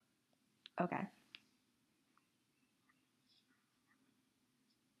Okay.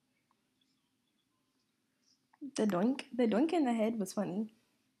 The doink in the head was funny.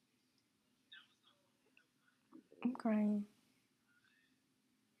 I'm crying.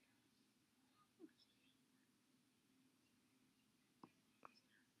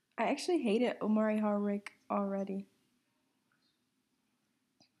 I actually hated Omari Hardwick already.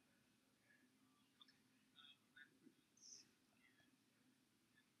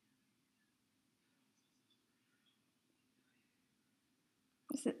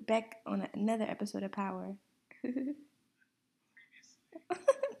 This is back on another episode of Power.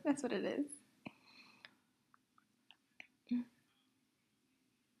 That's what it is.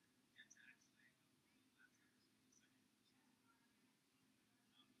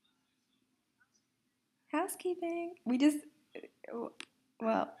 Housekeeping. We just,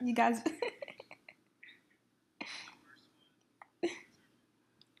 well, you guys,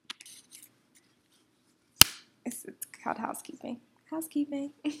 it's called housekeeping.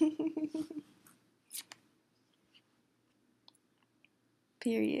 Housekeeping.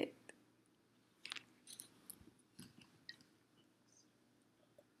 Period.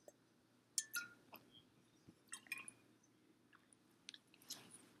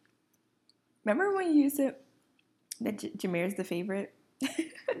 Remember when you used to that Jameer's the favorite?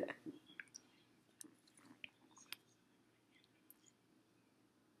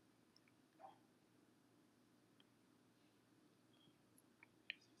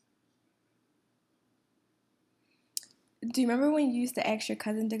 Do you remember when you used to ask your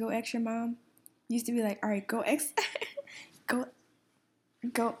cousin to go ask your mom? You used to be like, all right, go ask, go,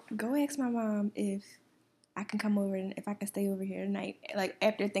 go ask my mom if I can come over and if I can stay over here tonight, like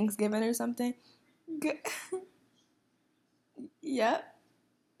after Thanksgiving or something. Yep.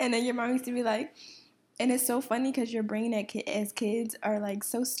 And then your mom used to be like, and it's so funny because your brain as kids are like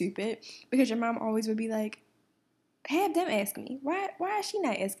so stupid because your mom always would be like, have them ask me. Why is she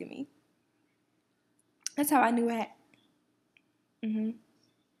not asking me? That's how I knew it. Mm-hmm.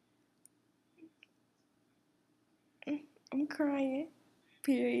 I'm crying.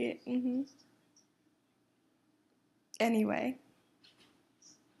 Period. Mm-hmm. Anyway.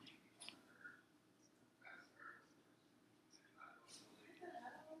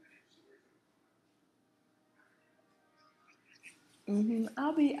 Mm-hmm.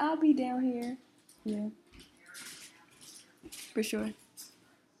 I'll be down here. Yeah, for sure.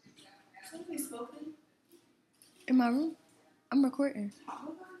 Something smoking? In my room, I'm recording. How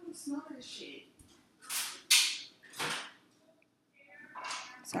about I smell this shit?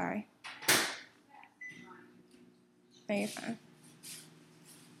 Sorry. No, you're fine.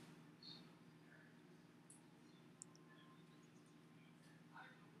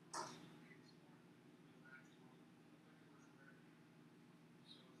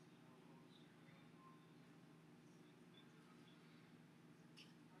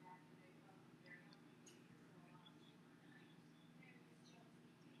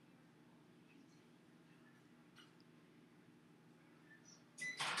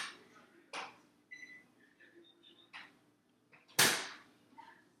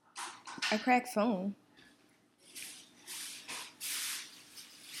 A cracked phone.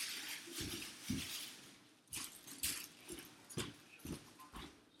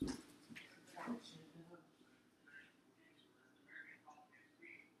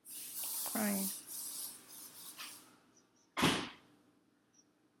 Crying.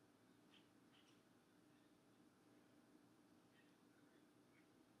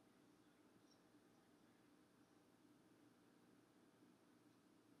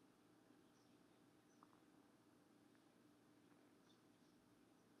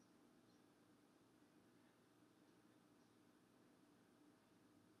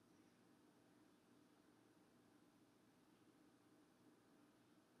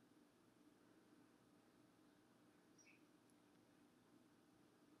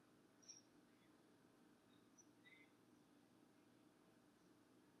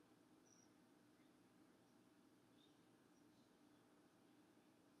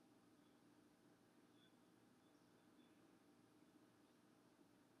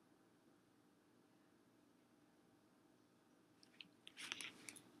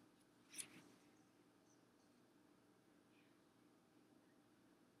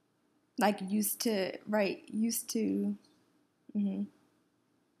 Like used to, right? Used to. Mm-hmm.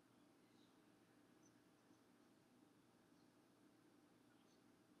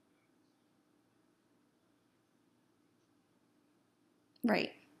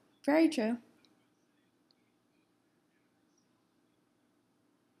 Right. Very true.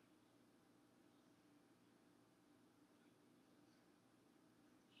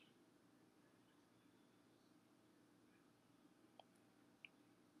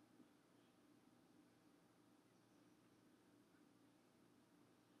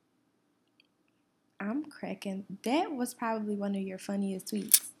 I'm cracking. That was probably one of your funniest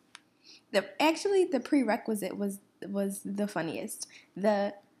tweets. The prerequisite was the funniest.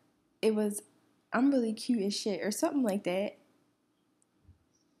 It was I'm really cute as shit or something like that.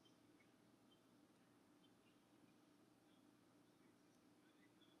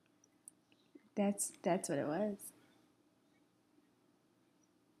 That's what it was.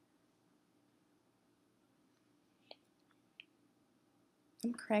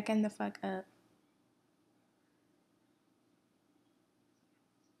 I'm cracking the fuck up.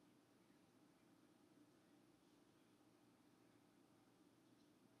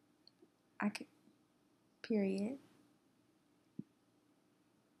 I could period.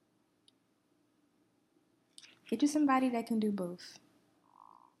 Get you somebody that can do both.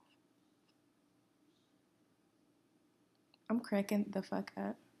 I'm cracking the fuck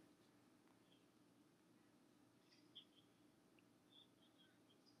up.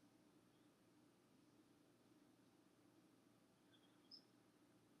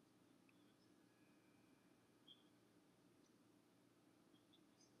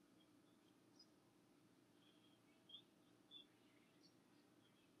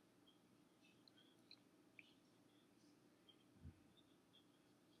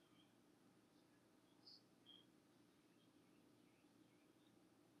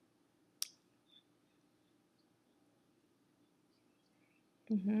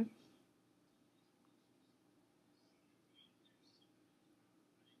 Mhm.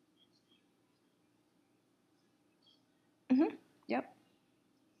 Mhm. Yep.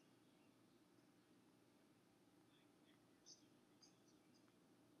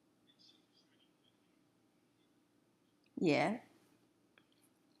 Yeah.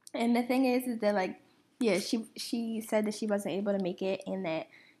 And the thing is that like, yeah, she said that she wasn't able to make it, and that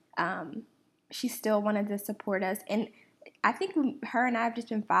um, she still wanted to support us. And I think her and I have just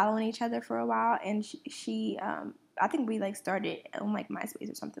been following each other for a while, and I think we like started on like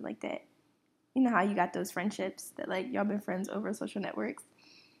MySpace or something like that. You know how you got those friendships that like y'all been friends over social networks.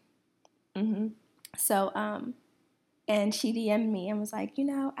 Hmm. So and she DM'd me and was like,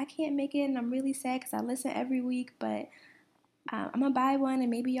 I can't make it, and I'm really sad because I listen every week, but I'm gonna buy one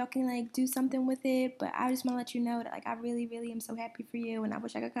and maybe y'all can like do something with it. But I just want to let you know that like I really, really am so happy for you, and I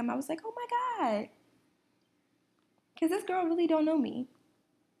wish I could come. I was like, oh my god, because this girl really don't know me,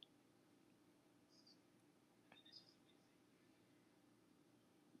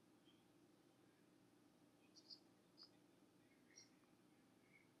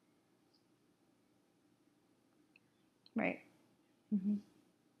 right? Mm-hmm.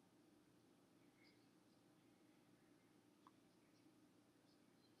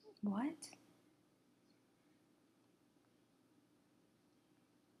 What?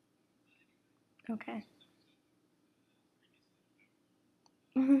 Okay.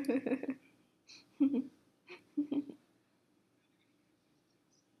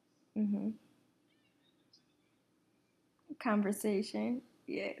 Mm-hmm. Conversation,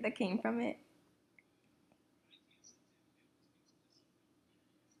 yeah, that came from it.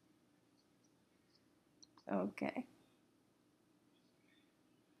 Okay.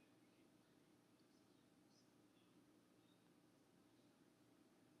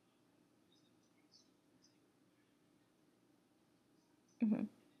 Mm-hmm.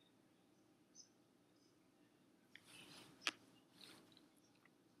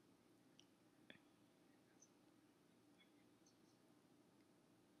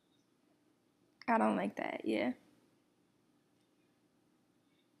 I don't like that. Yeah.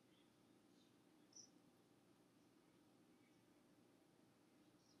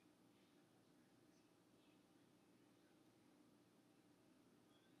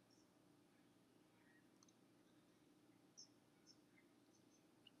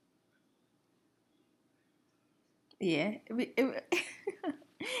 Yeah.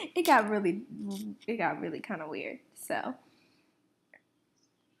 It got really, it got really kind of weird. So.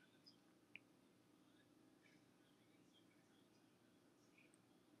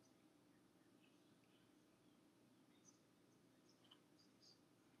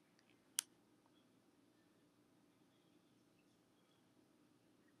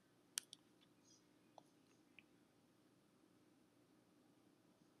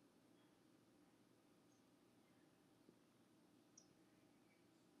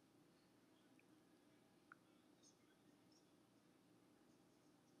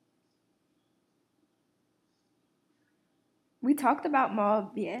 We talked about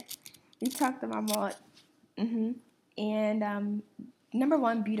Maul, yeah. We talked about Maul. Hmm. And number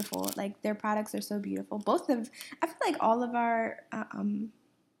one, beautiful. Like their products are so beautiful. I feel like all of our,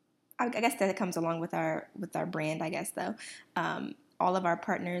 I guess that comes along with our brand. I guess though, all of our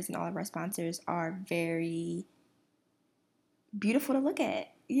partners and all of our sponsors are very beautiful to look at.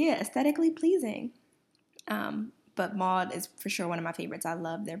 Yeah, aesthetically pleasing. But Maud is for sure one of my favorites. I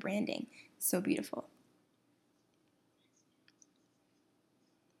love their branding. So beautiful.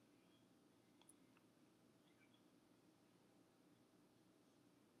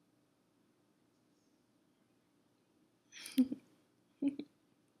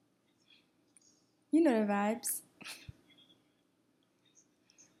 You know the vibes.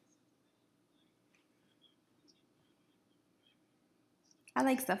 I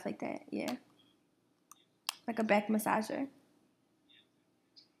like stuff like that. Yeah. Like a back massager.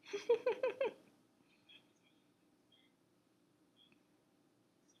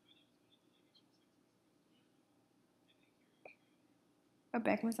 A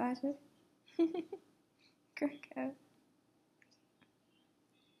back massager. Crack up.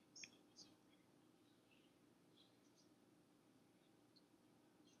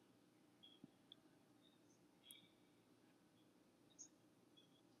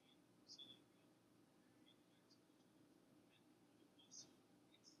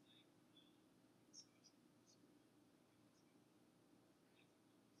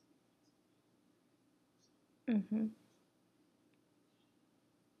 Mm-hmm.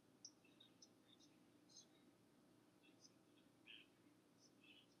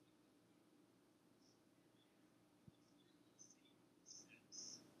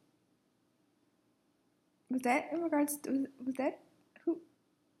 Was that in regards to, was that who?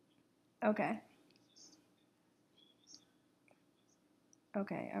 Okay.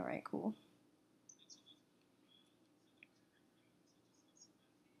 Okay. All right. Cool.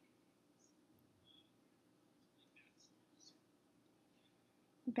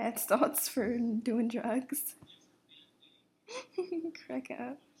 Bad thoughts for doing drugs. Crack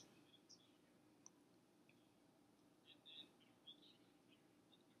up.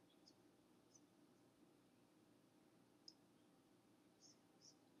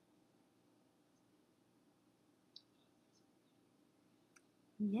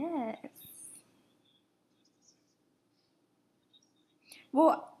 Yes.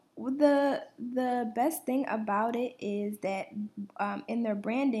 Well, the best thing about it is that in their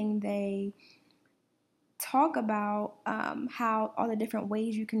branding they talk about how all the different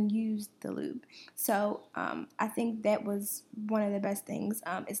ways you can use the lube. So I think that was one of the best things.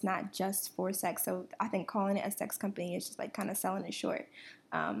 It's not just for sex. So I think calling it a sex company is just like kind of selling it short.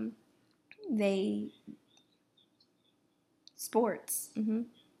 Um, they sports,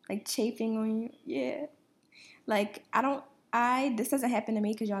 like chafing on you. Yeah, like I don't. I this doesn't happen to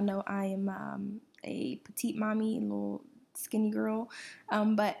me because y'all know I am a petite mommy, little skinny girl.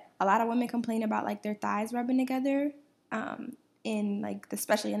 But a lot of women complain about like their thighs rubbing together. In like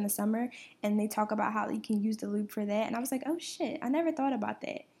especially in the summer, and they talk about how you can use the lube for that. And I was like, oh shit, I never thought about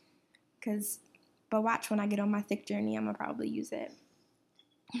that. Cause, but watch when I get on my thick journey, I'm gonna probably use it.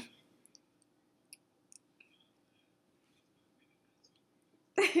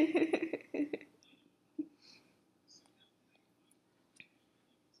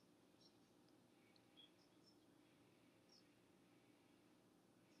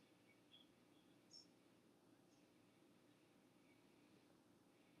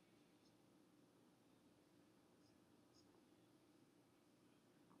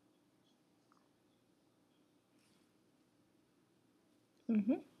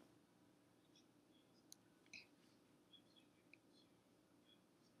 Mhm.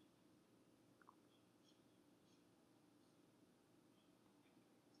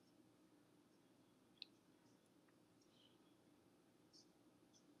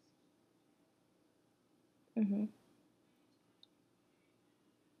 Mhm.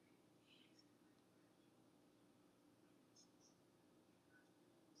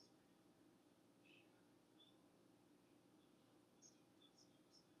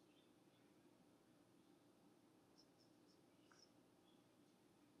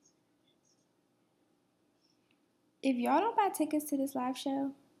 If y'all don't buy tickets to this live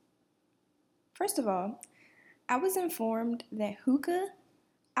show, first of all, I was informed that hookah.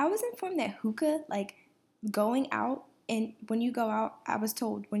 I was informed that hookah, like going out, and when you go out, I was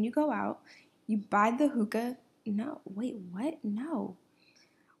told when you go out, you buy the hookah. No, wait, what? No.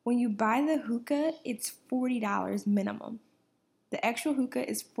 When you buy the hookah, it's $40 minimum. The actual hookah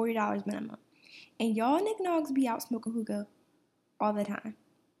is $40 minimum. And y'all knickknacks be out smoking hookah all the time.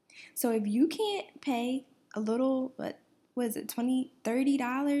 So if you can't pay a little, what is it, 20,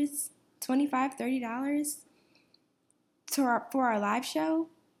 $30, 25, $30 for our live show,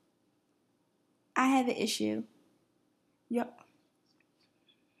 I have an issue. Yep.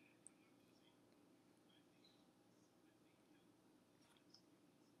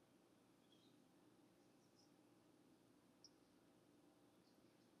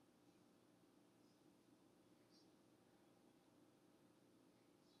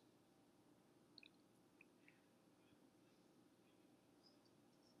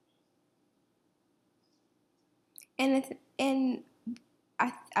 And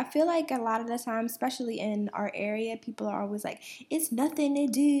I feel like a lot of the time, especially in our area, people are always like, it's nothing to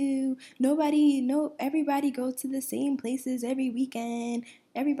do. Everybody goes to the same places every weekend.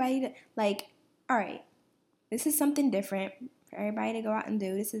 Like, all right, this is something different for everybody to go out and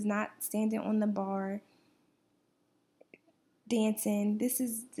do. This is not standing on the bar, dancing. This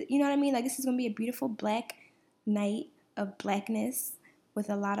is, you know what I mean? Like, this is going to be a beautiful black night of blackness with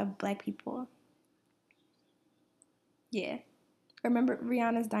a lot of black people. Yeah. Remember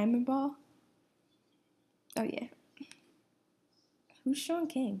Rihanna's Diamond Ball? Oh, yeah. Who's Sean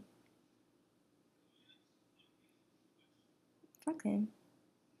King? Fuck him.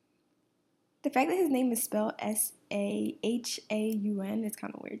 The fact that his name is spelled Sahaun is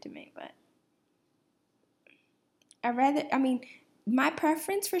kind of weird to me, but my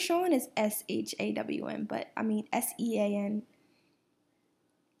preference for Sean is Shawn, but I mean Sean,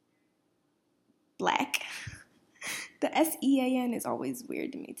 black. The Sean is always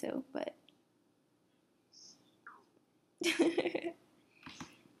weird to me too, but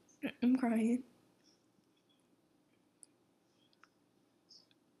I'm crying.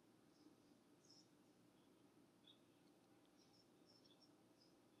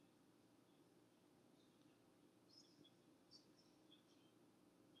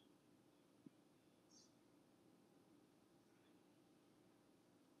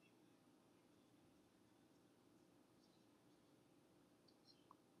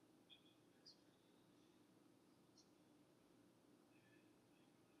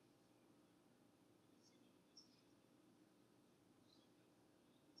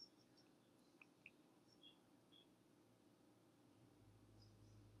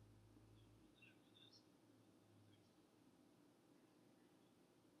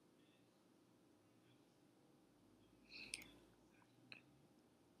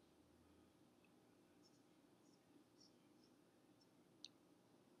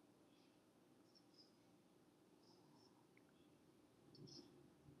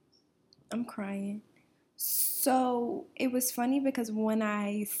 I'm crying. So it was funny because when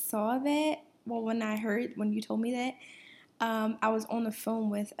I saw that, well, when you told me that, I was on the phone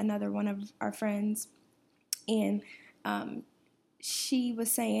with another one of our friends, and um, she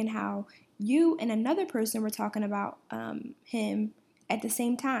was saying how you and another person were talking about him at the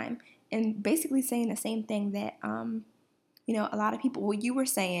same time, and basically saying the same thing that a lot of people. Well, you were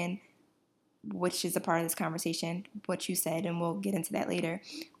saying, which is a part of this conversation, what you said, and we'll get into that later.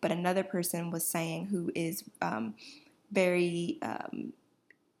 But another person was saying who is very,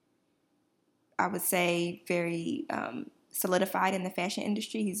 I would say, very solidified in the fashion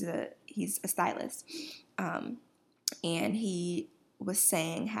industry. He's a stylist, and he was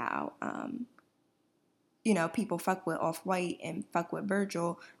saying how people fuck with Off-White and fuck with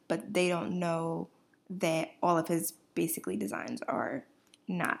Virgil, but they don't know that all of his basically designs are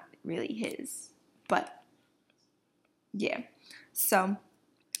not really his. But yeah, so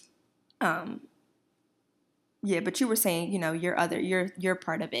yeah, but you were saying, you're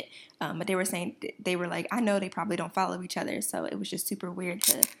part of it. But they were saying, they were like, I know they probably don't follow each other, so it was just super weird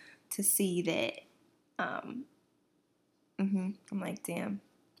to see that. Um, I'm like, damn.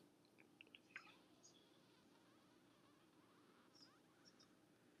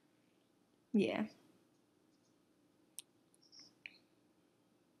 Yeah,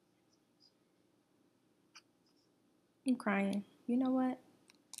 I'm crying. You know what?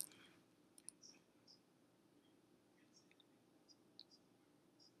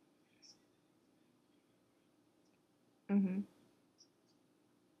 hmm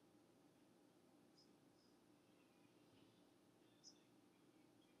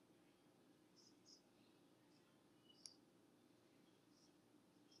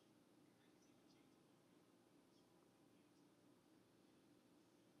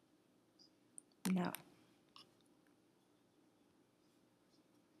No,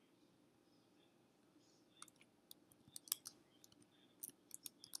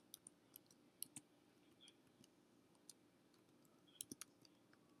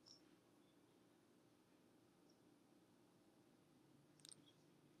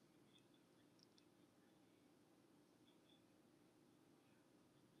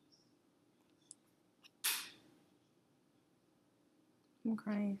 I'm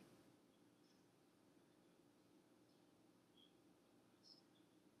crying.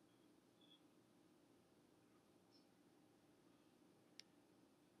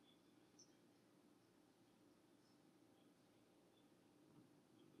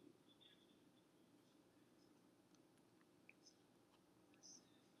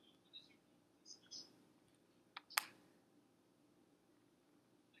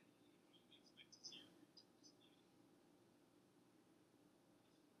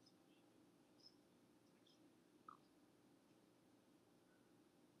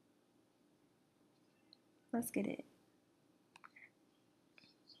 let's get it.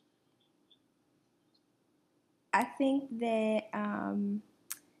 I think that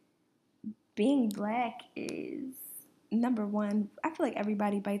being black is number one. I feel like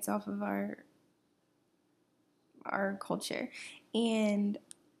everybody bites off of our culture, and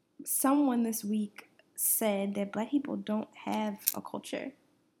someone this week said that black people don't have a culture.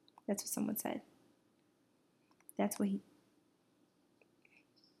 That's what someone said. That's what he.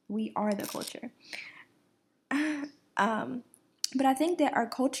 We are the culture. But I think that our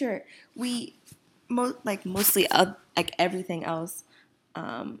culture, we mostly like everything else,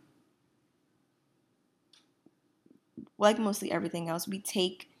 like mostly everything else, we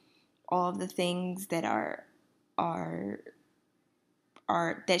take all of the things that are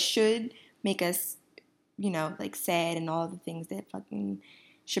that should make us, like sad, and all the things that fucking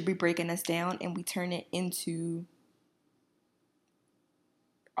should be breaking us down, and we turn it into.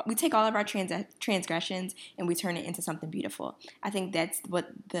 We take all of our transgressions and we turn it into something beautiful. I think that's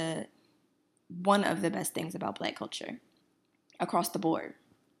what one of the best things about black culture across the board.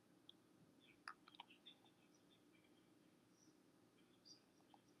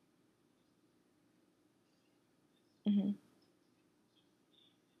 Mm-hmm.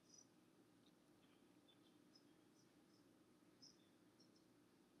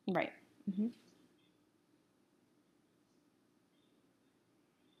 Right. Mm-hmm.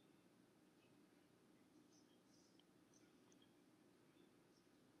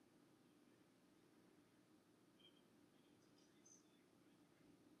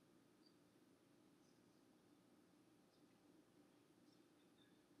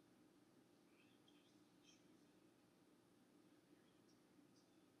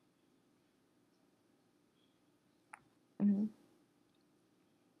 Mm-hmm.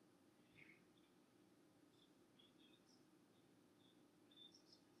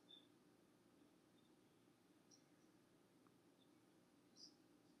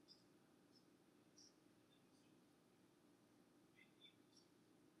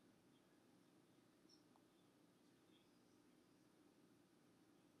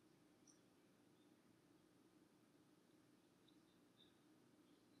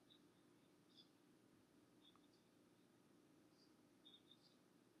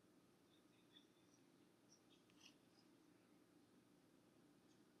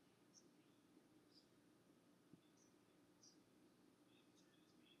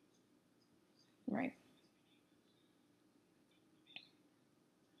 Right.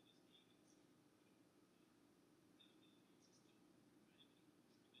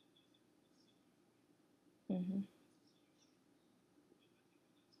 Mm-hmm.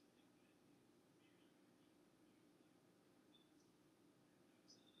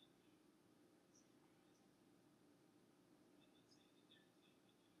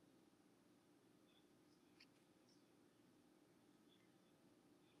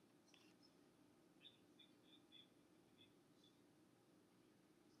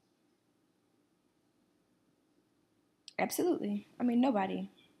 Absolutely. I mean, nobody.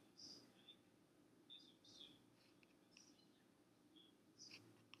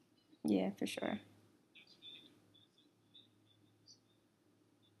 Yeah, for sure.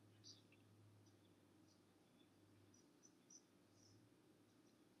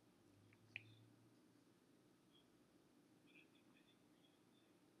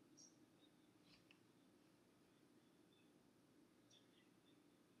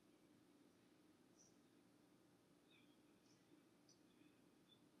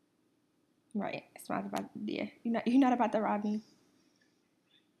 Right. It's not about, yeah. You're not about to rob me.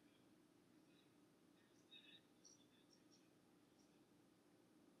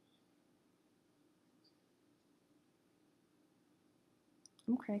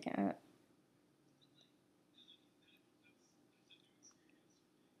 I'm cracking up.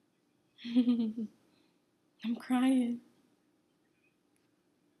 I'm crying.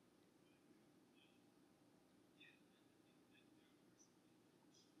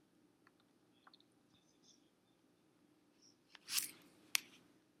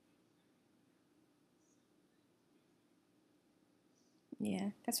 Yeah,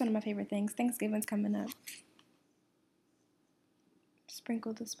 that's one of my favorite things. Thanksgiving's coming up.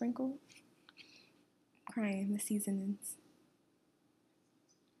 Sprinkle the sprinkle. Crying the seasonings.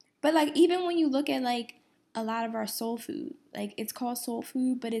 But like even when you look at like a lot of our soul food, like it's called soul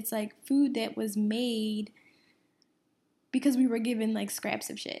food, but it's like food that was made because we were given like scraps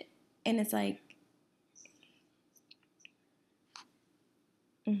of shit. And it's like,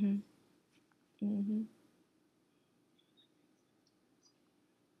 mm-hmm, mm-hmm,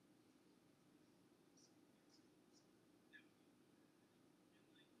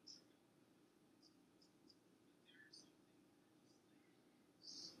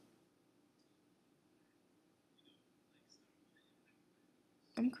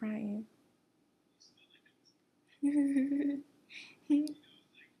 I'm crying.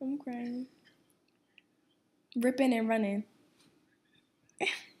 I'm crying. Ripping and running.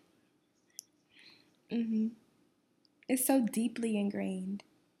 Hmm. It's so deeply ingrained.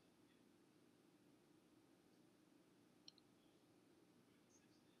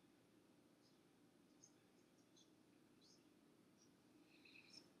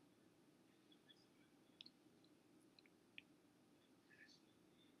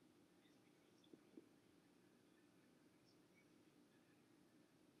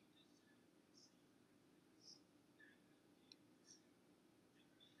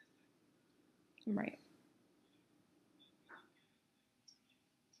 Right.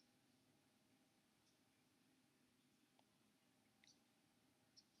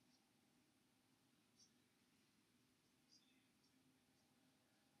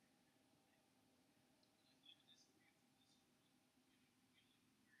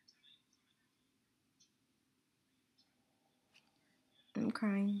 I'm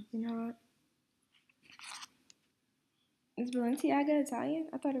crying. You know what? Is Balenciaga Italian?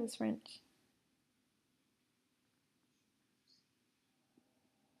 I thought it was French.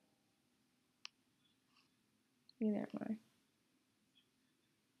 Neither am I.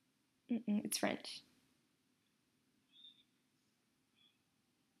 It's French.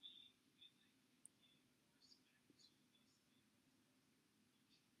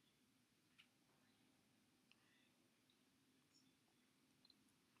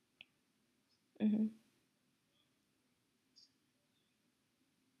 Hmm.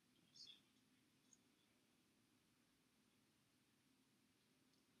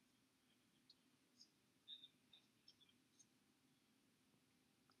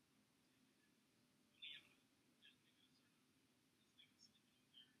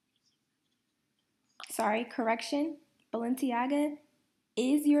 Sorry, correction. Balenciaga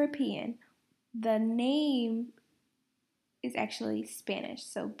is European. The name is actually Spanish.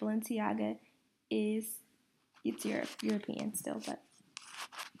 So Balenciaga is it's European still, but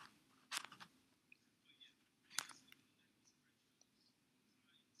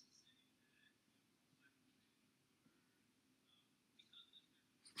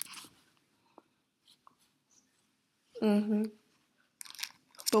hmm.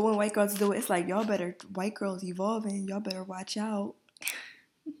 But when white girls do it, it's like y'all better. White girls evolving. Y'all better watch out.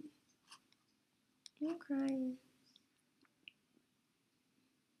 I'm crying.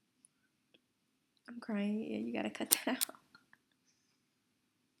 I'm crying. Yeah, you gotta cut that out.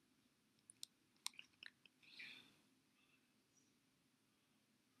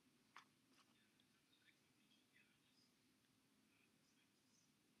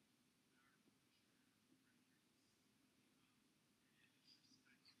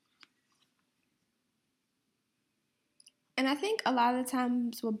 And I think a lot of the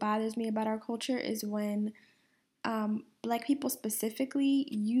times what bothers me about our culture is when black people specifically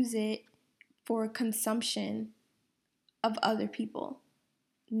use it for consumption of other people,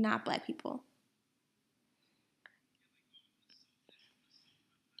 not black people.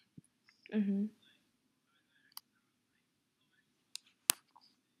 Hmm.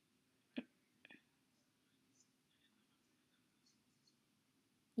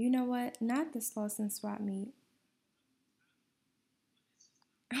 You know what? Not the sloss and swap meet.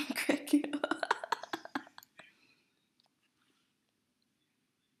 I'm cracking up.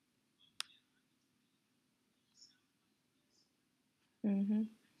 Hmm.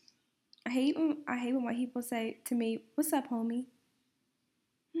 I hate when white people say to me, "What's up, homie?"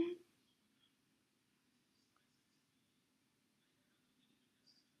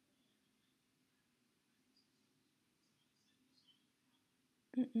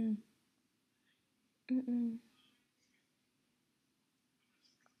 Mm-mm. Mm-mm.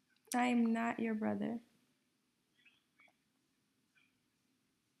 I am not your brother.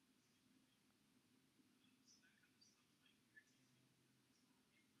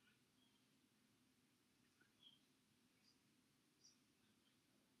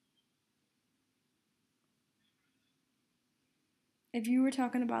 If you were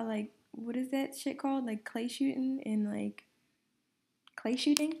talking about like what is that shit called? Like clay shooting and like clay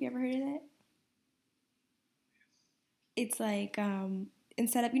shooting? You ever heard of that? It's like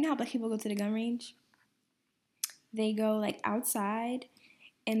instead of you know how black people go to the gun range? They go like outside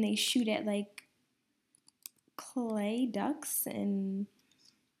and they shoot at like clay ducks and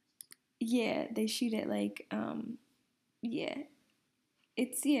yeah, they shoot at like yeah.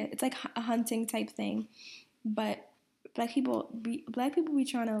 It's like a hunting type thing. But black people be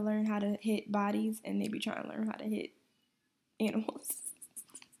trying to learn how to hit bodies and they be trying to learn how to hit animals.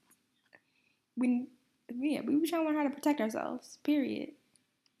 we we be trying to learn how to protect ourselves. Period.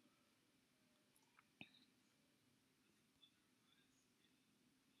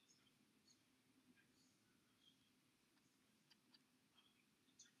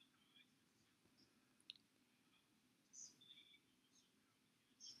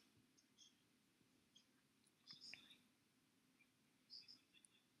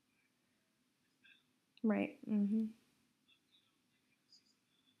 Right. Mm-hmm.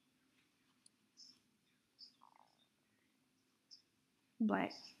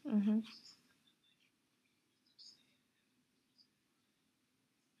 Black. Mm-hmm.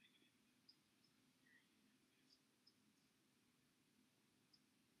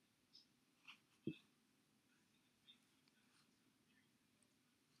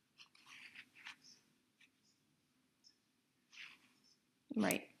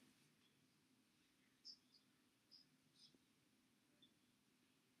 Right.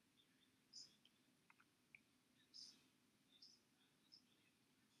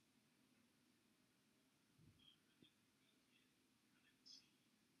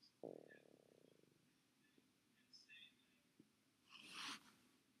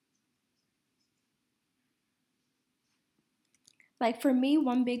 Like for me,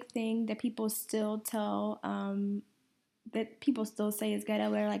 one big thing that people still tell, that people still say is gotta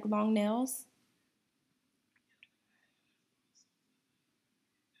wear like long nails.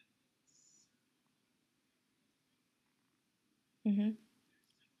 Mm-hmm.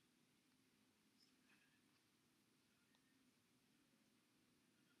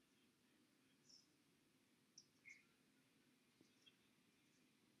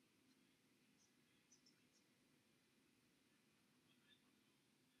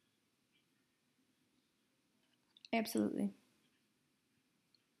 Absolutely.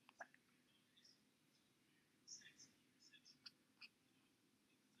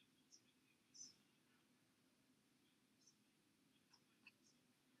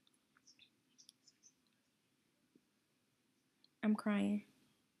 I'm crying.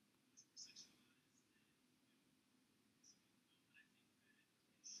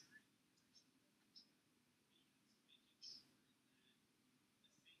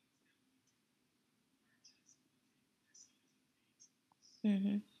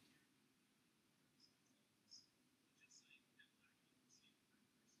 Mm-hmm.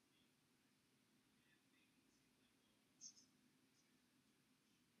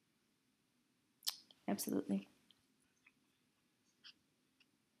 Absolutely.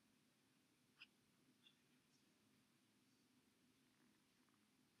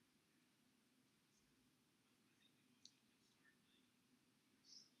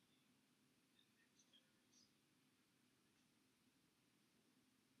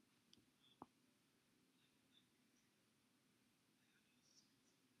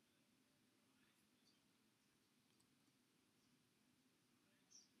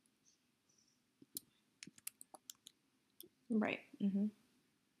 Right. Mm-hmm.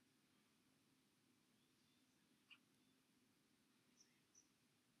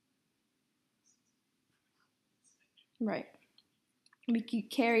 Right. We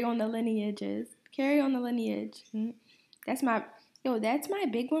could carry on the lineages. Carry on the lineage. Mhm. That's my That's my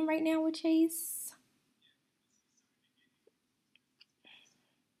big one right now with Chase.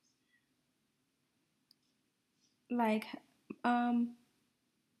 Like, um,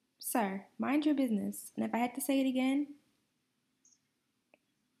 sir, mind your business. And if I had to say it again,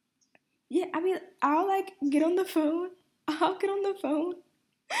 yeah, I mean, I'll like get on the phone. I'll get on the phone.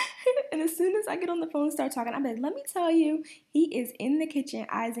 And as soon as I get on the phone and start talking, I'm like, let me tell you, he is in the kitchen,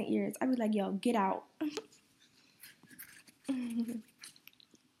 eyes and ears. I be like, yo, get out.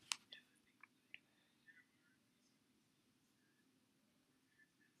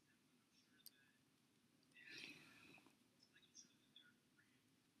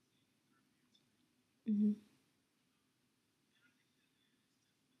 Hmm.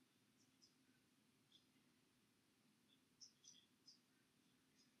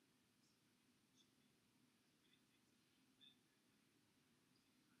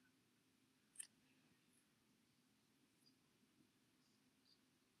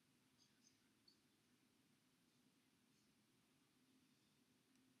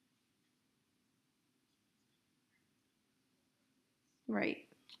 Right,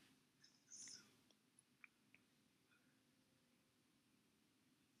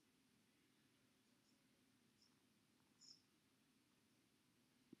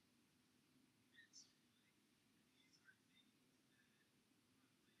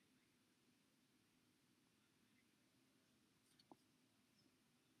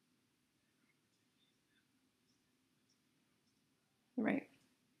 right.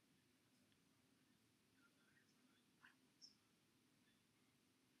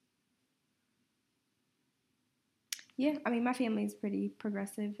 Yeah, I mean, my family is pretty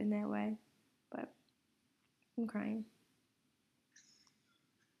progressive in that way, but I'm crying.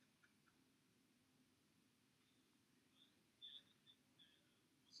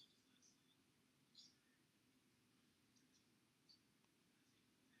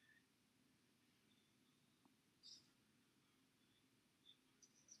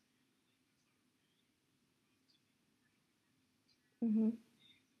 Mm-hmm.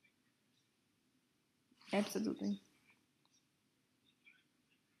 Absolutely.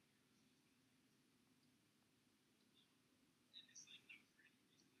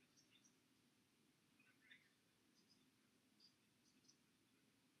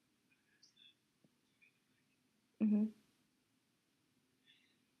 Mm-hmm.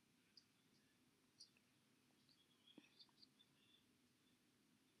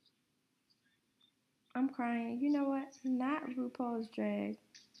 I'm crying. You know what? Not RuPaul's Drag.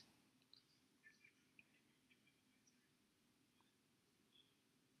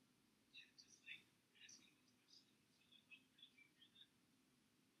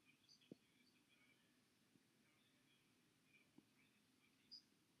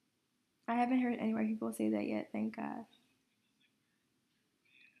 I haven't heard any white people say that yet. Thank God.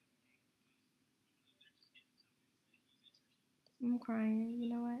 I'm crying. You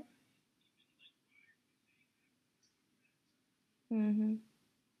know what? Mm-hmm.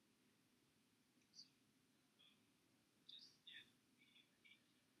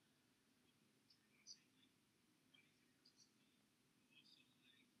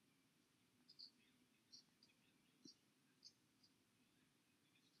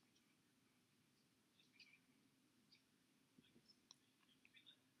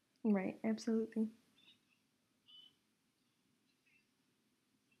 Right. Absolutely.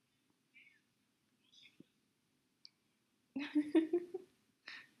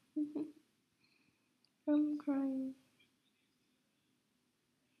 I'm crying.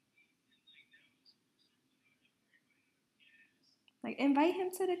 Like, invite him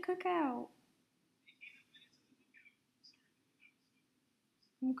to the cookout.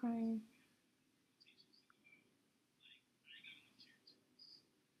 I'm crying.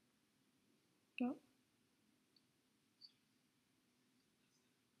 Yep.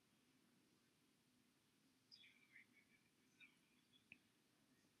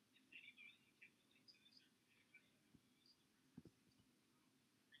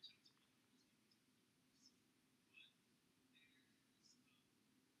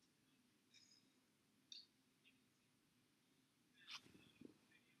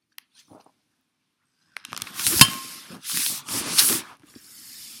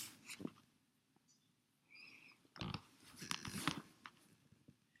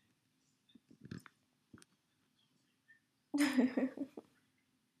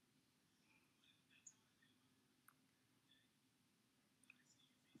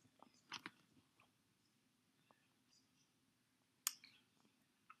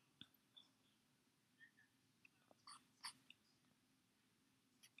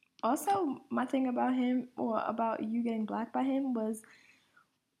 Also, my thing about him, or about you getting blocked by him, was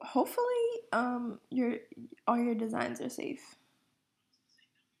hopefully, your all your designs are safe.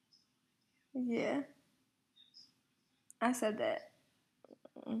 Yeah, I said that.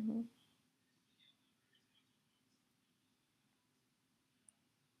 Hmm.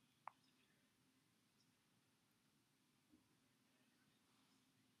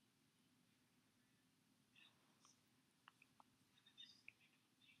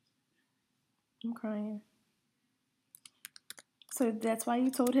 I'm crying. So that's why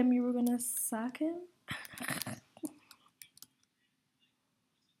you told him you were gonna sock him?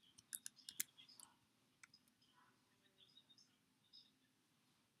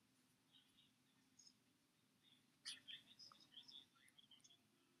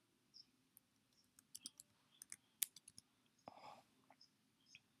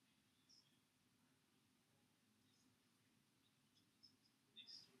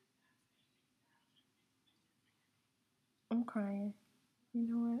 I'm crying. You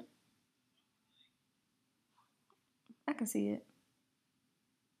know what? I can see it.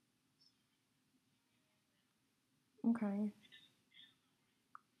 I'm crying.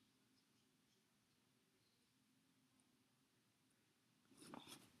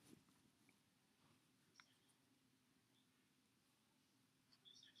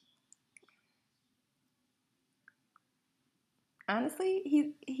 Honestly,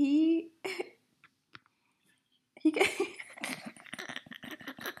 he can,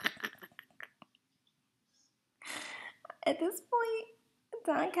 at this point,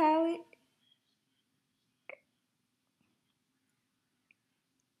 Don Callie.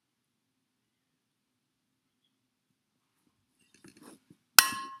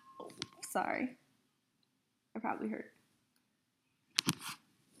 Sorry, I probably hurt.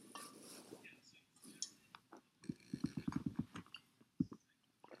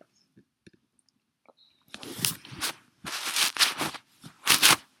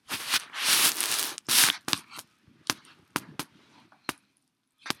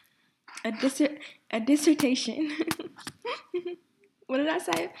 A, disser- a dissertation. What did I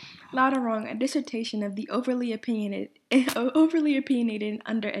say? Loud or wrong? A dissertation of the overly opinionated and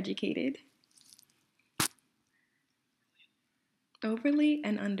undereducated. Overly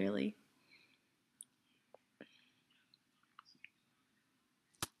and underly.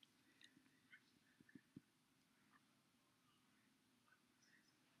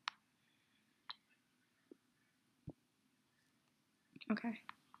 Okay.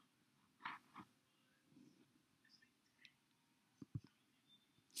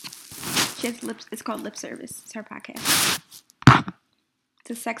 She has lips. It's called Lip Service. It's her podcast. It's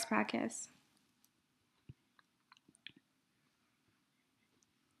a sex podcast.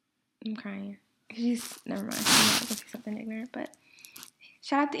 I'm crying. She's never mind. I'm not gonna say something ignorant, but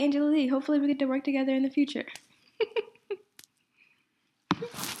shout out to Angela Lee. Hopefully, we get to work together in the future.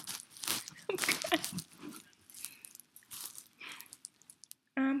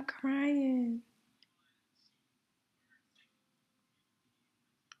 I'm crying.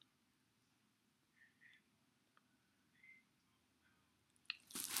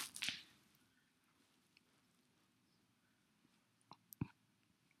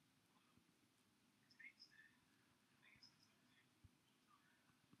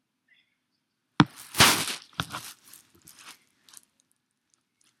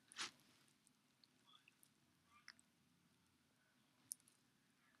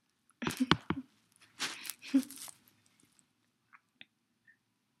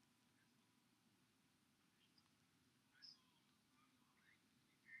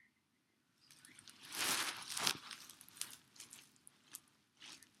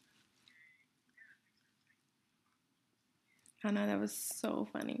 I know that was so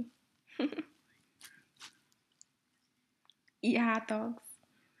funny. Eat hot dogs.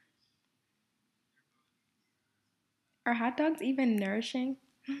 Are hot dogs even nourishing?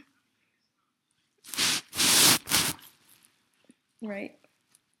 Right.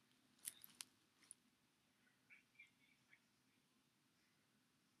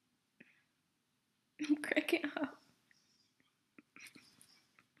 I'm cracking up.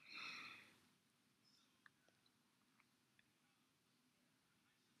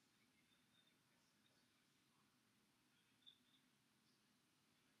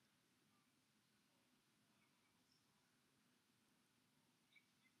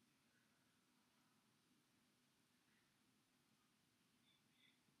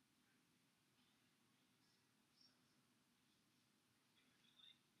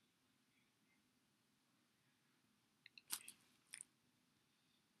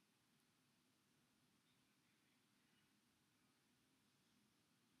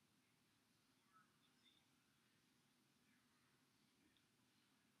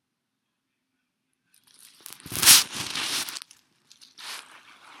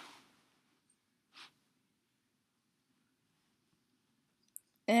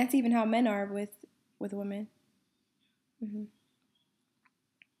 And that's even how men are with women. Hmm.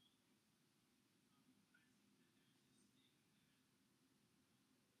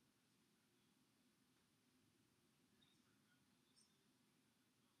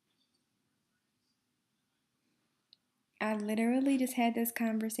 I literally just had this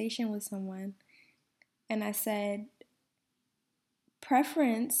conversation with someone, and I said,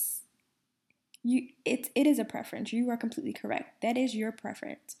 preference. It is a preference. You are completely correct. That is your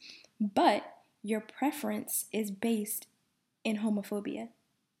preference, but your preference is based in homophobia.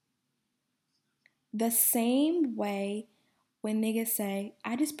 The same way when niggas say,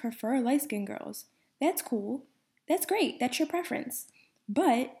 I just prefer light skinned girls. That's cool. That's great. That's your preference.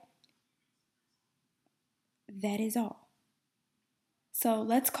 But that is all. So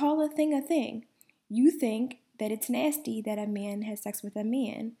let's call a thing a thing. You think that it's nasty that a man has sex with a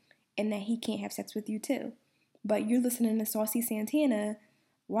man and that he can't have sex with you too. But you're listening to Saucy Santana,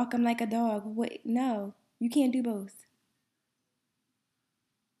 Walk 'em like a dog. Wait, no, you can't do both.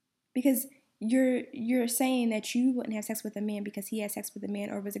 Because you're saying that you wouldn't have sex with a man because he had sex with a man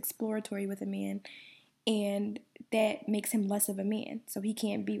or was exploratory with a man, and that makes him less of a man, so he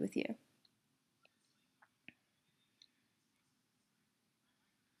can't be with you.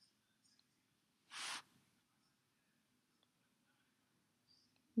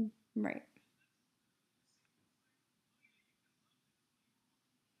 Right.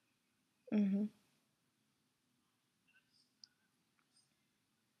 Hmm.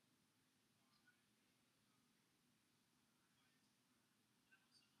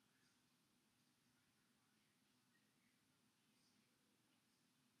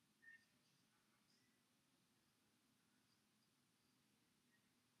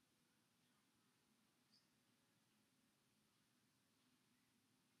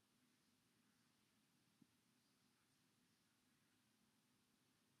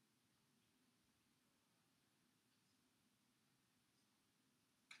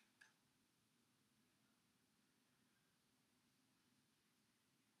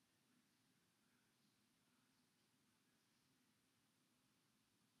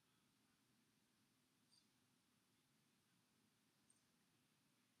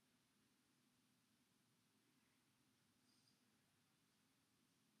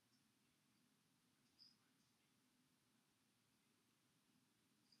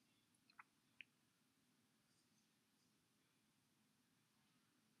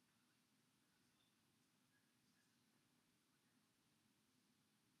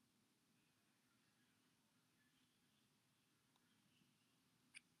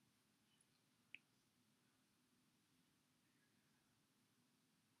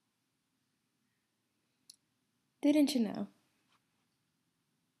 Didn't you know?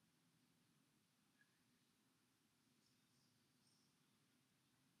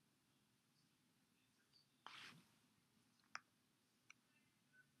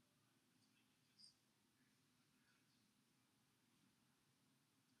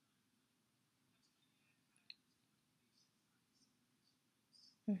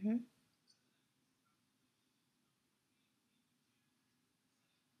 Mm-hmm.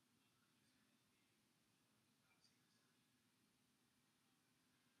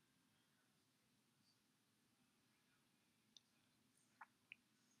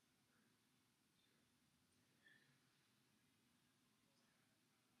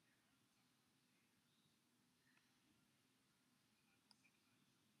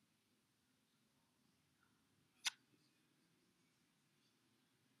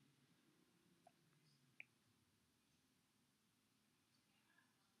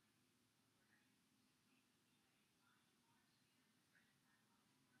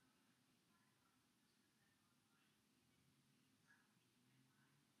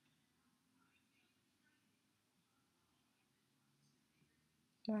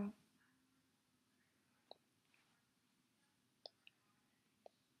 Wow.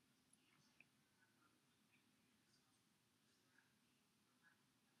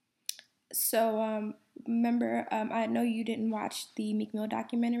 So, remember, I know you didn't watch the Meek Mill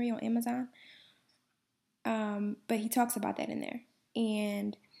documentary on Amazon, but he talks about that in there,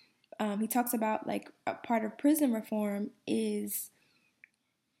 and he talks about like a part of prison reform is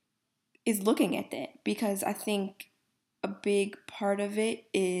looking at that because I think a big part of it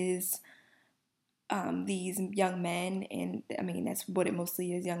is these young men, and I mean that's what it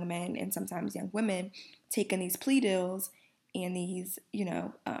mostly is, young men and sometimes young women taking these plea deals and these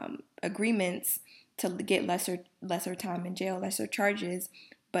agreements to get lesser time in jail, lesser charges,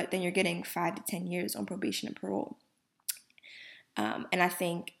 but then you're getting 5 to 10 years on probation and parole. And I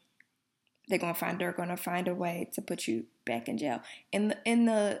think they're gonna find a way to put you back in jail. And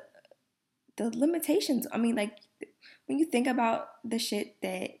the limitations. I mean, like when you think about the shit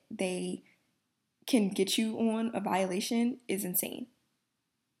that they can get you on, a violation is insane.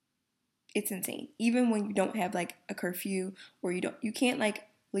 It's insane. Even when you don't have like a curfew or you can't like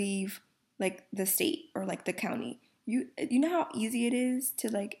leave like the state or like the county. You know how easy it is to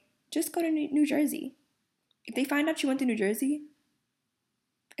like just go to New Jersey. If they find out you went to New Jersey,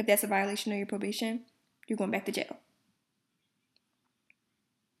 if that's a violation of your probation, you're going back to jail.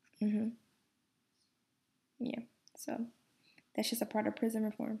 Mm-hmm. Yeah. So that's just a part of prison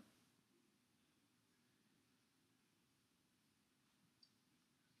reform.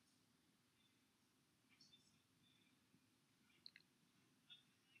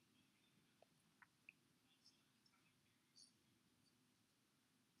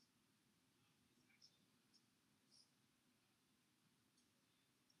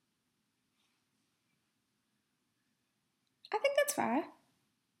 I think that's fine.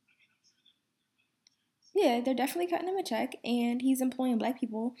 Yeah, they're definitely cutting him a check, and he's employing black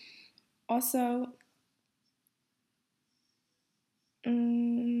people. Also,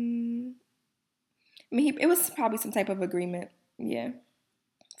 mm, I mean, it was probably some type of agreement. Yeah,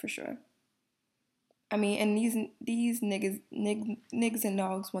 for sure. I mean, and these niggas and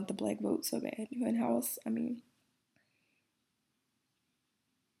dogs want the black vote so bad in house. I mean,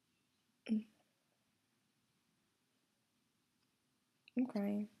 mm, I'm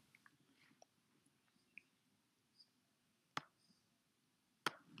crying.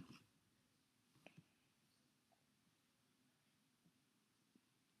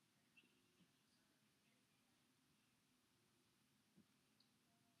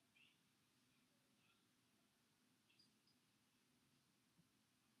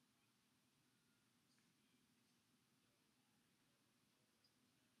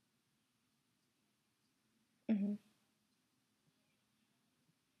 Hmm.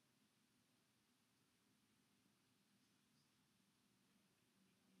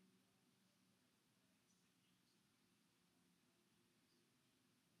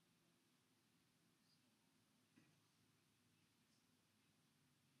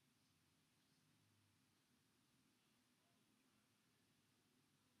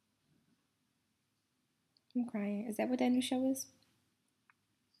 I'm crying. Is that what that new show is?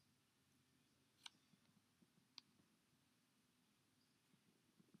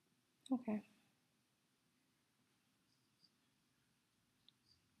 Okay.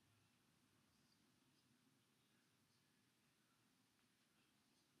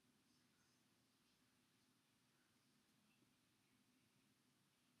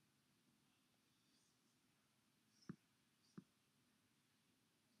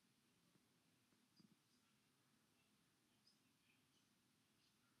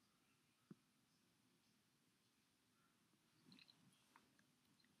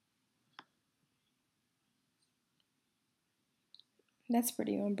 That's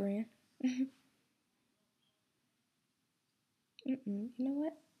pretty on brand. Mm-mm. You know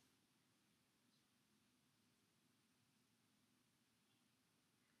what?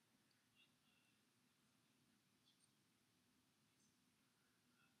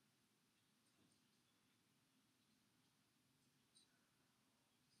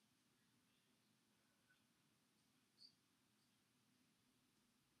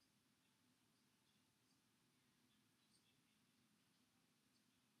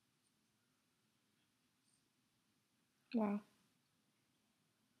 Wow.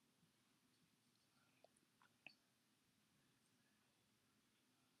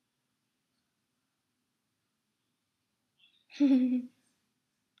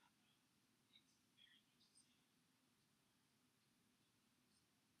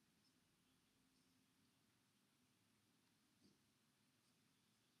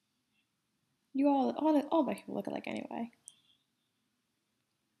 You all the people look alike anyway.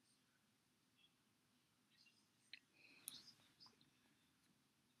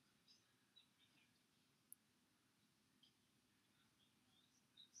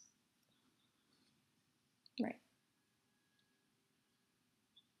 Right.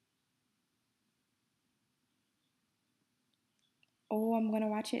 Oh, I'm gonna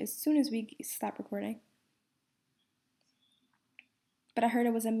watch it as soon as we stop recording. But I heard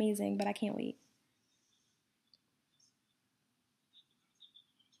it was amazing, but I can't wait.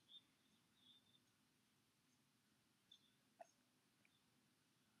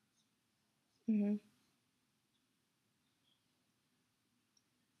 Hmm.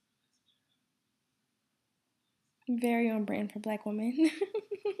 Very on brand for Black women.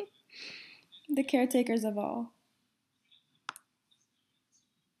 The caretakers of all.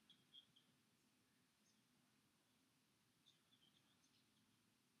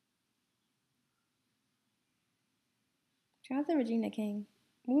 Shout out to Regina King.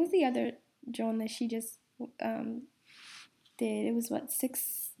 What was the other Joan that she just um, did? It was what,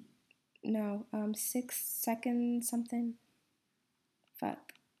 six? No, 6 seconds something.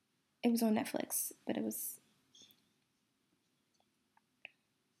 Fuck. It was on Netflix, but it was.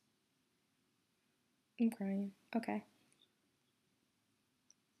 I'm crying. Okay.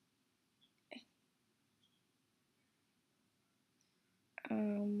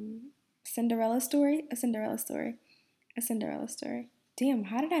 Um, Cinderella story. A Cinderella story. A Cinderella story. Damn,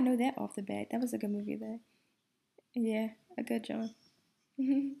 how did I know that off the bat? That was a good movie there. Yeah, a good John.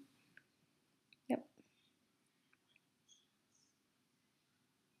 Yep,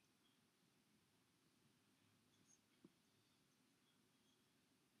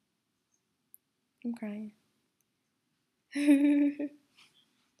 I'm crying.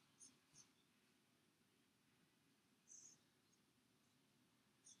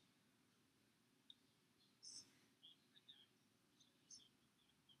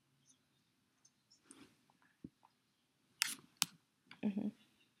 Hmm.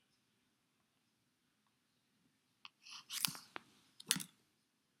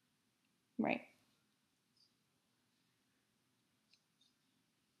 Right.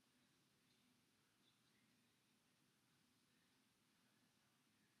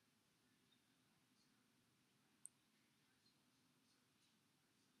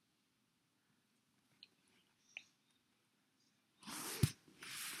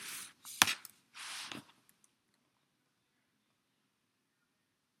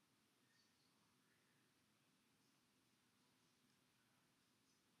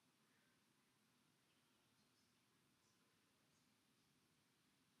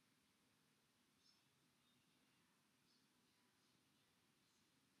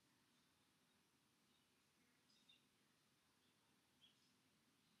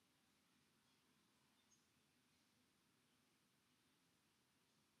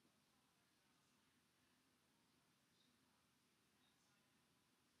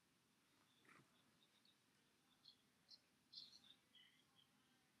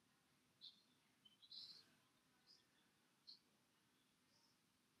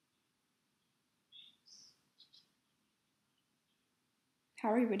 How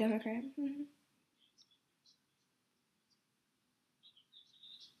are you a Democrat? Hmm.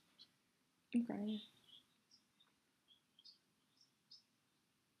 I'm crying.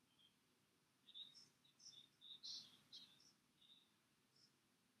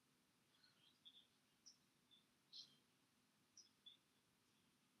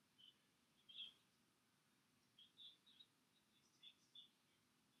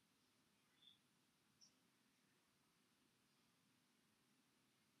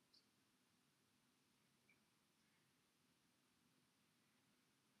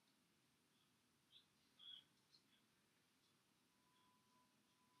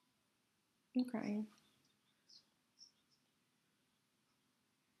 I'm crying.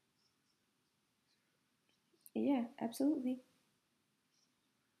 Yeah, absolutely.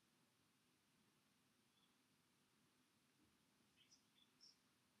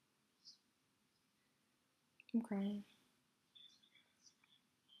 I'm crying.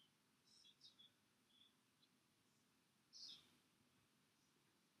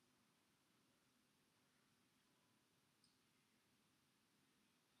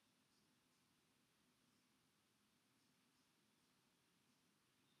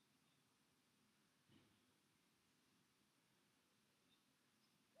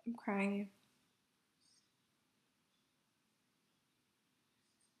 I'm crying.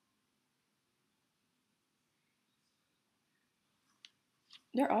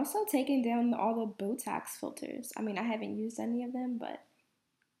 They're also taking down all the Botox filters. I mean, I haven't used any of them, but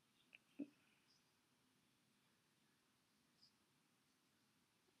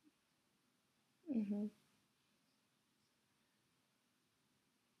hmm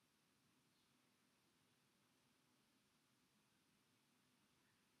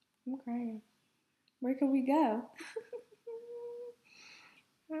I'm crying. Where can we go?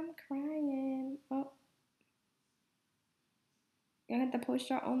 I'm crying. Oh, you have to post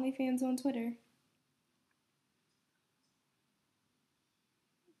your OnlyFans on Twitter,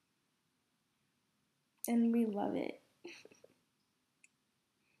 and we love it.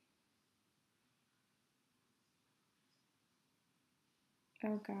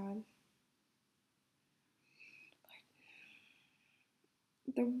 Oh God,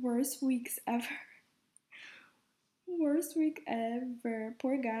 the worst weeks ever. Worst week ever.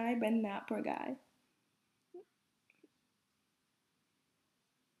 Poor guy, but not poor guy.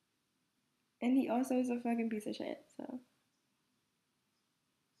 And he also is a fucking piece of shit. So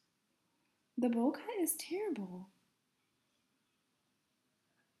the bowl cut is terrible.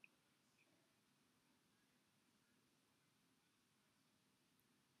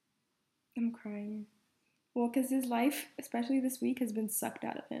 I'm crying. Well, because his life, especially this week, has been sucked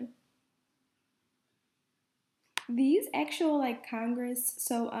out of him. These actual like Congress,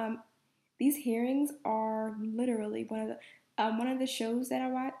 so these hearings are literally one of the shows that I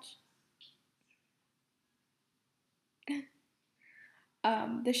watch.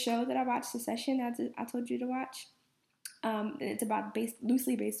 The show that I watched, the session I told you to watch. It's about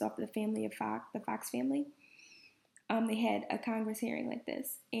loosely based off the family of Fox, the Fox family. They had a Congress hearing like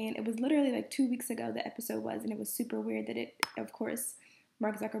this, and it was literally like 2 weeks ago. The episode was, and it was super weird that it, of course,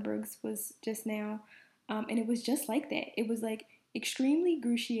 Mark Zuckerberg's was just now, and it was just like that. It was like extremely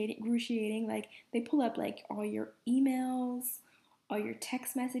excruciating. Like they pull up like all your emails, all your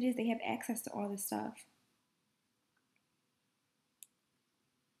text messages. They have access to all this stuff.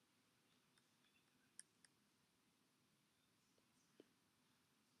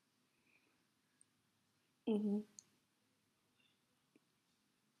 Hmm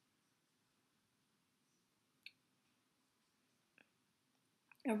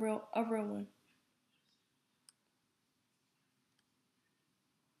a real one.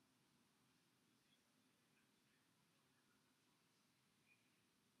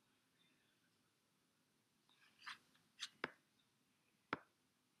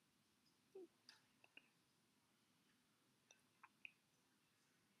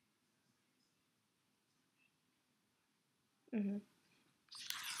 Hmm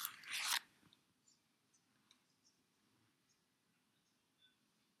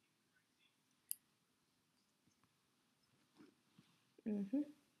hmm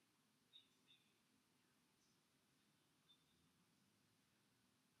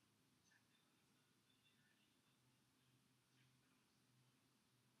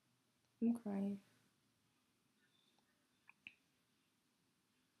I'm crying.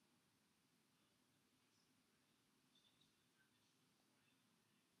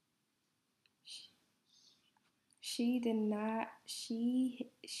 She did not. She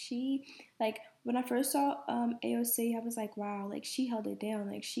like when I first saw AOC, I was like, wow, like she held it down.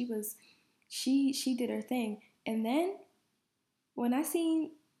 Like she did her thing. And then when I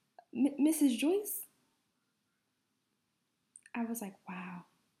seen Mrs. Joyce, I was like, wow,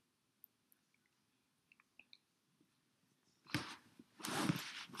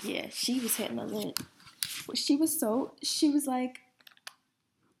 yeah, she was hitting a lid. She was like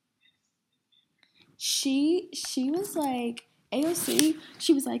she was like AOC.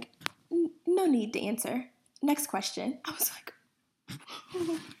 She was like, no need to answer. Next question. I was like,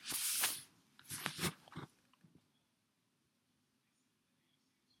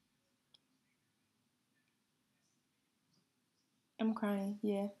 I'm crying.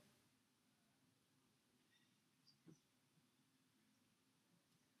 Yeah.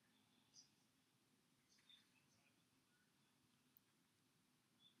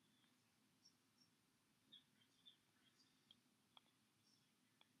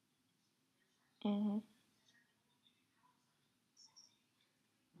 Mm-hmm.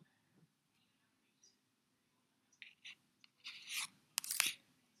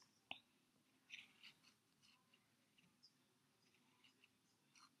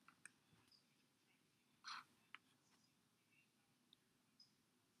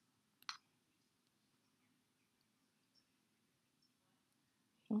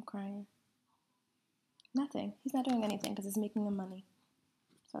 I'm crying. Nothing. He's not doing anything because it's making him money.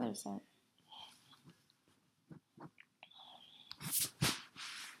 So there's that.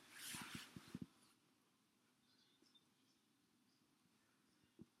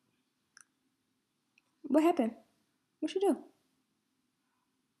 What happened? What you do?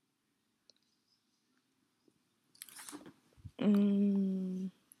 Mm.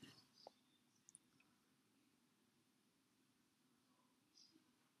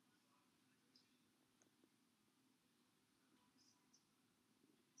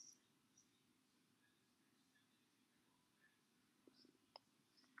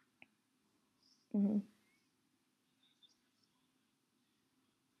 Mm-hmm.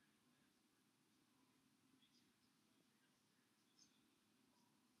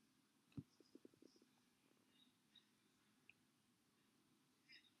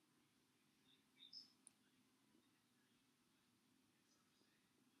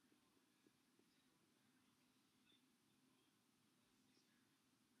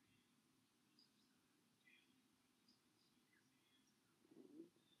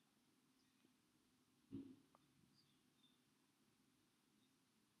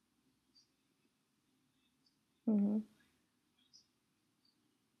 Mm-hmm.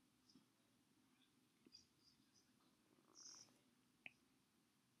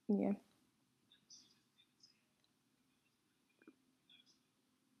 Yeah.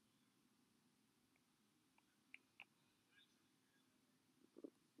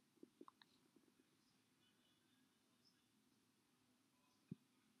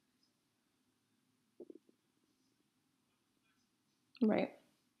 Right.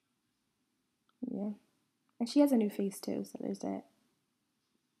 Yeah. And she has a new face too, so there's that.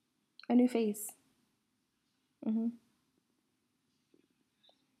 A new face. Mm-hmm.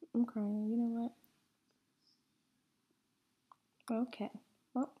 I'm crying. You know what? Okay.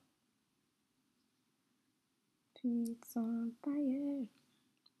 Well, feet's on fire.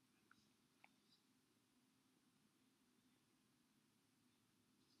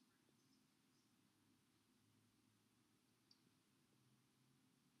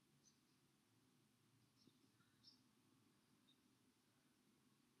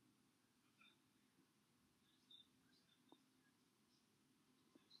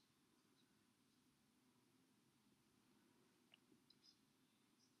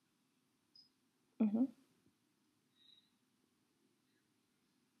 Mm-hmm.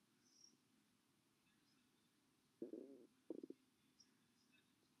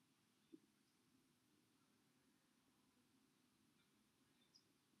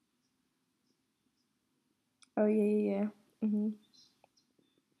 Oh yeah, yeah, yeah. Mm-hmm.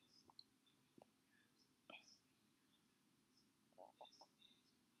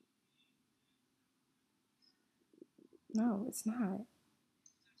 No, it's not.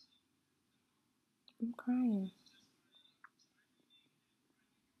 I'm crying.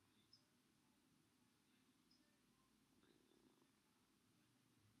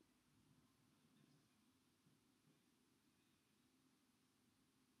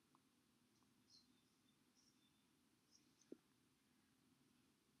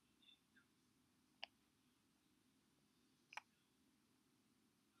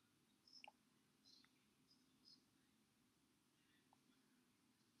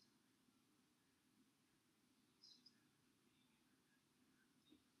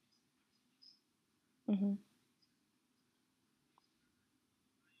 Mm-hmm.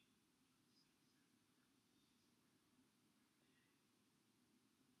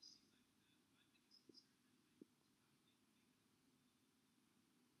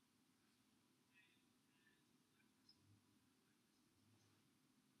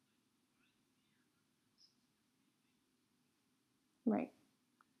 Right.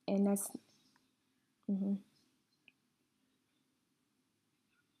 And that's. Mm-hmm.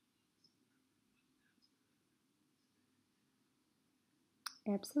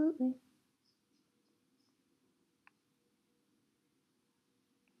 Absolutely.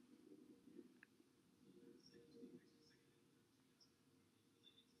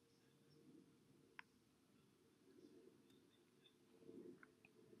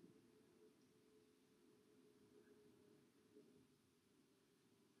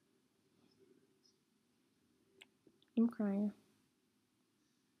 I'm crying.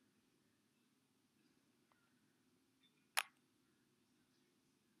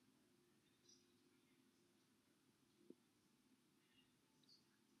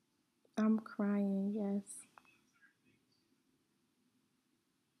 I'm crying, yes.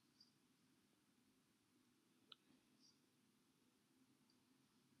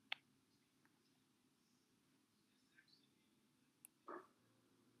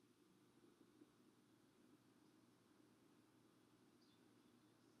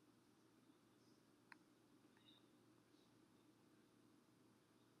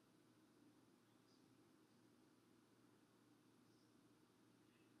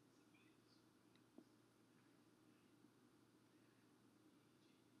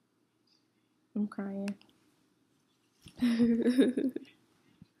 I'm crying.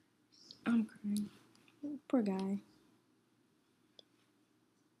 I'm crying. Poor guy.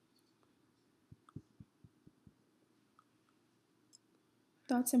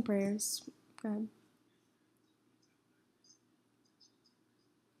 Thoughts and prayers. God.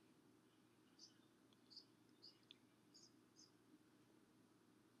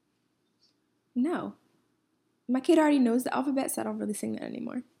 No. My kid already knows the alphabet, so I don't really sing that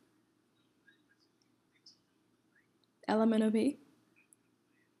anymore. LMNOP.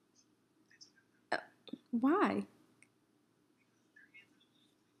 Why?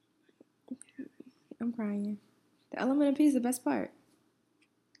 I'm crying. The LMNOP is the best part.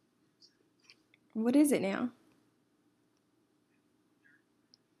 What is it now?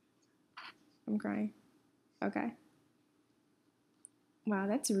 I'm crying. Okay. Wow,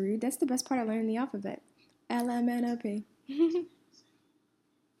 that's rude. That's the best part of learning the alphabet. LMNOP.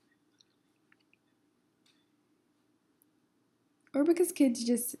 Or because kids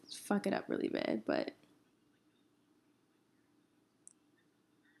just fuck it up really bad, but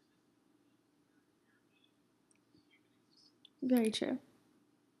very true.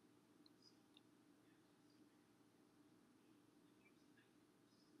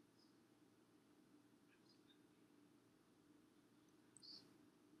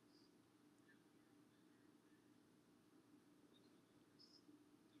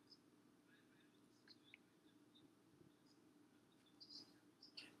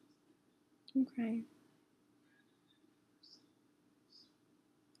 I'm crying.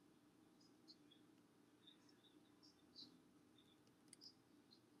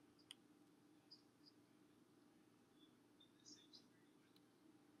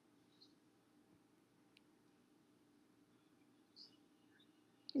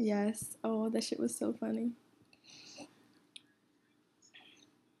 Yes. Oh, that shit was so funny.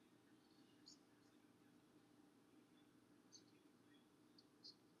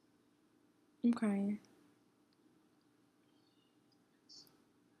 I'm crying.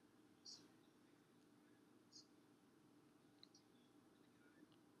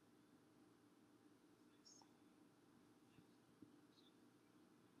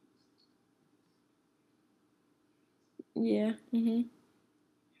 Yeah.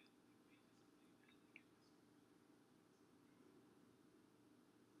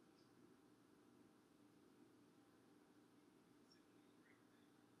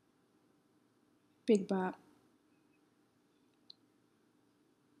 Big Bop.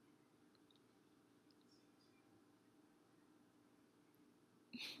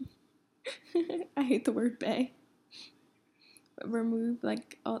 I hate the word bay. Remove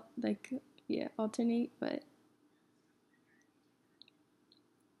like yeah, alternate, but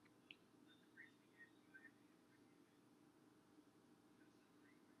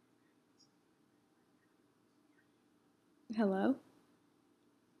hello.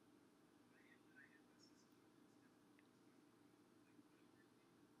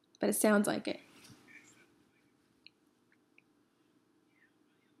 But it sounds like it.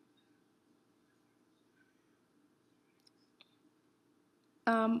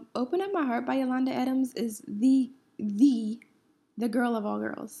 Open Up My Heart by Yolanda Adams is the the girl of all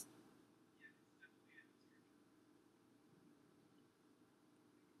girls.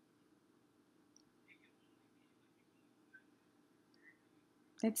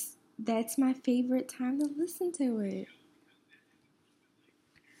 That's my favorite time to listen to it.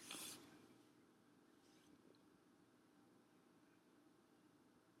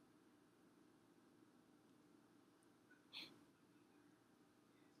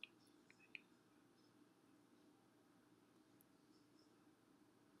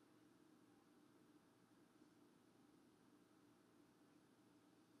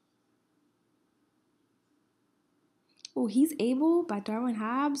 Oh, He's Able by Darwin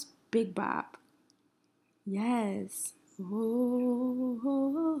Hobbs. Big Bop. Yes.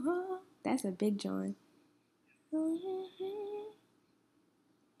 Oh, that's a big joint.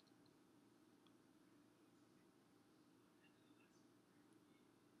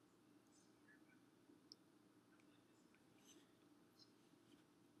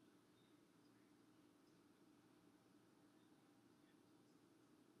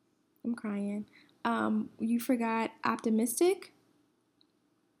 I'm crying. You forgot optimistic.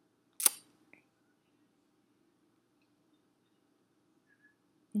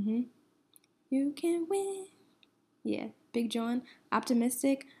 Mm-hmm. You can win. Yeah, Big John,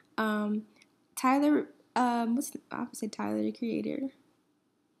 optimistic. Um, Tyler. I would say Tyler the Creator.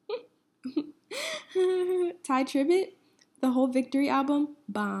 Ty Tribbett. The whole Victory album,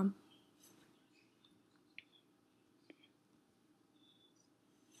 bomb.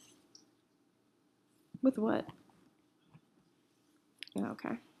 With what?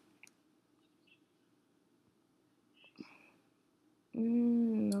 Okay.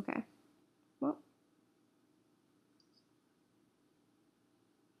 Okay. Well,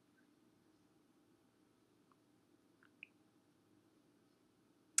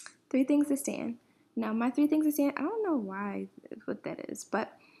 three things to stand. Now, my three things to stand, I don't know why, what that is,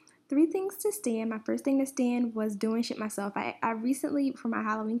 but three things to stand. My first thing to stand was doing shit myself. I recently, for my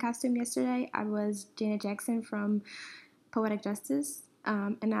Halloween costume yesterday, I was Janet Jackson from Poetic Justice,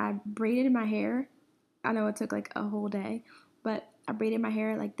 and I braided my hair. I know it took like a whole day, but I braided my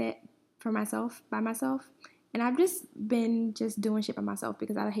hair like that for myself, by myself. And I've just been just doing shit by myself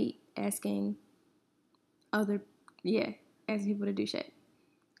because I hate asking other, yeah, asking people to do shit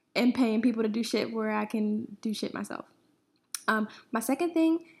and paying people to do shit where I can do shit myself. My second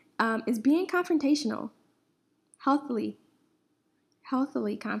thing is being confrontational, healthily,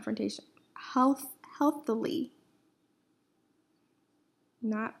 healthily confrontation, healthily,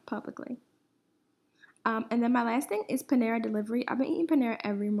 not publicly. And then my last thing is Panera delivery. I've been eating Panera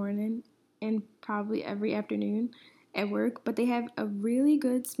every morning and probably every afternoon at work, but they have a really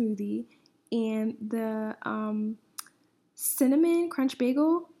good smoothie and the cinnamon crunch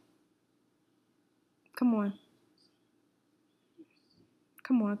bagel. Come on,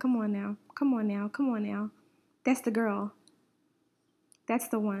 come on now, come on now, come on now. That's the girl. That's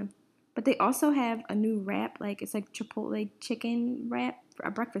the one. But they also have a new wrap, like it's like Chipotle chicken wrap, a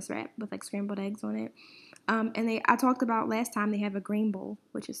breakfast wrap with like scrambled eggs on it. And I talked about last time they have a green bowl,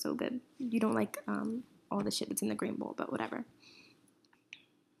 which is so good. You don't like all the shit that's in the green bowl, but whatever.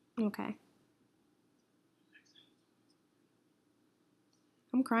 Okay,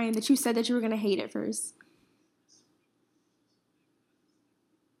 I'm crying that you said that you were gonna hate it 1st.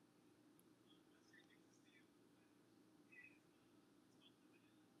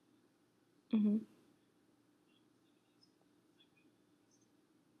 Mm-hmm.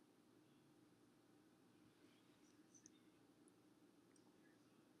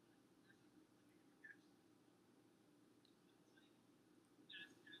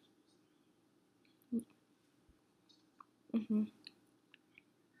 Mm-hmm.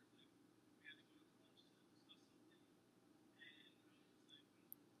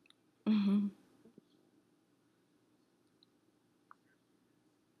 Mm-hmm.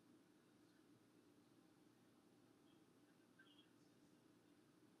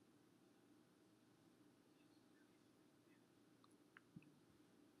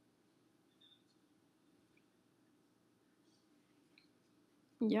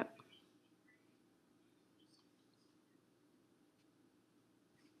 Yep.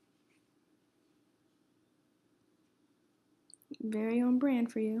 Very on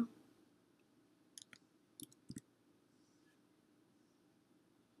brand for you.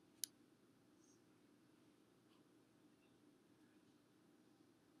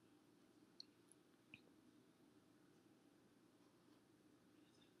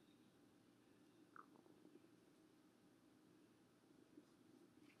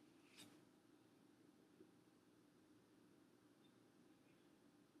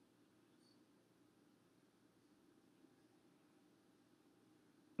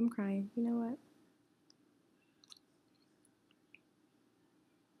 I'm crying. You know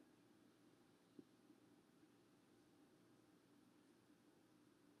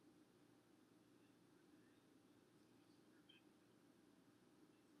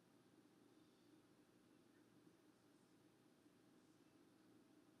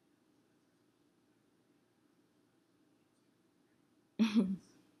what?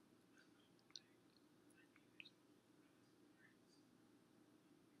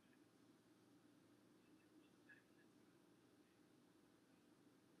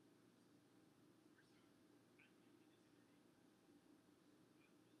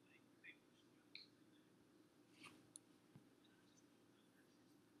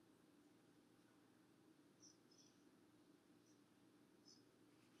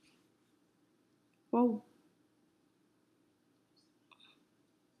 Whoa.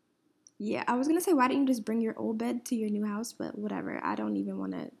 Yeah, I was gonna say, why didn't you just bring your old bed to your new house? But whatever. I don't even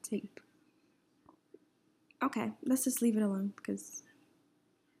want to take. Okay, let's just leave it alone because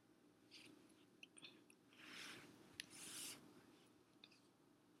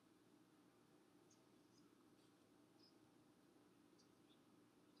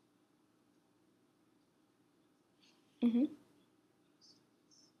Mm-hmm.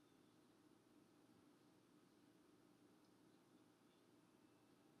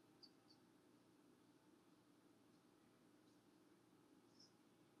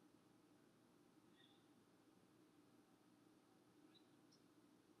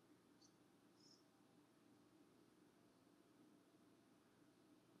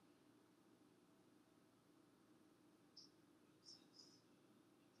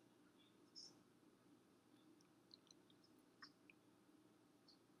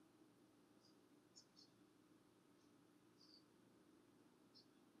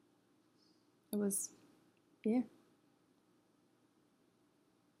 It was, yeah.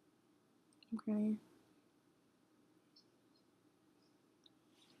 I'm crying.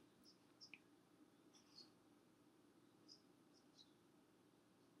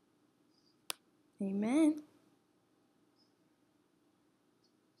 Amen.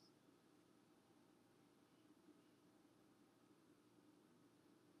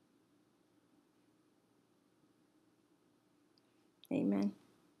 Amen.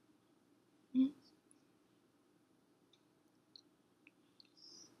 Mhm.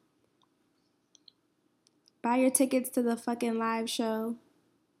 Buy your tickets to the fucking live show.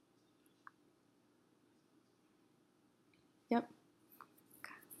 Yep.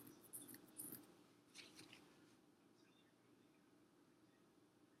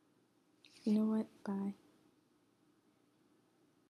 You know what? Bye.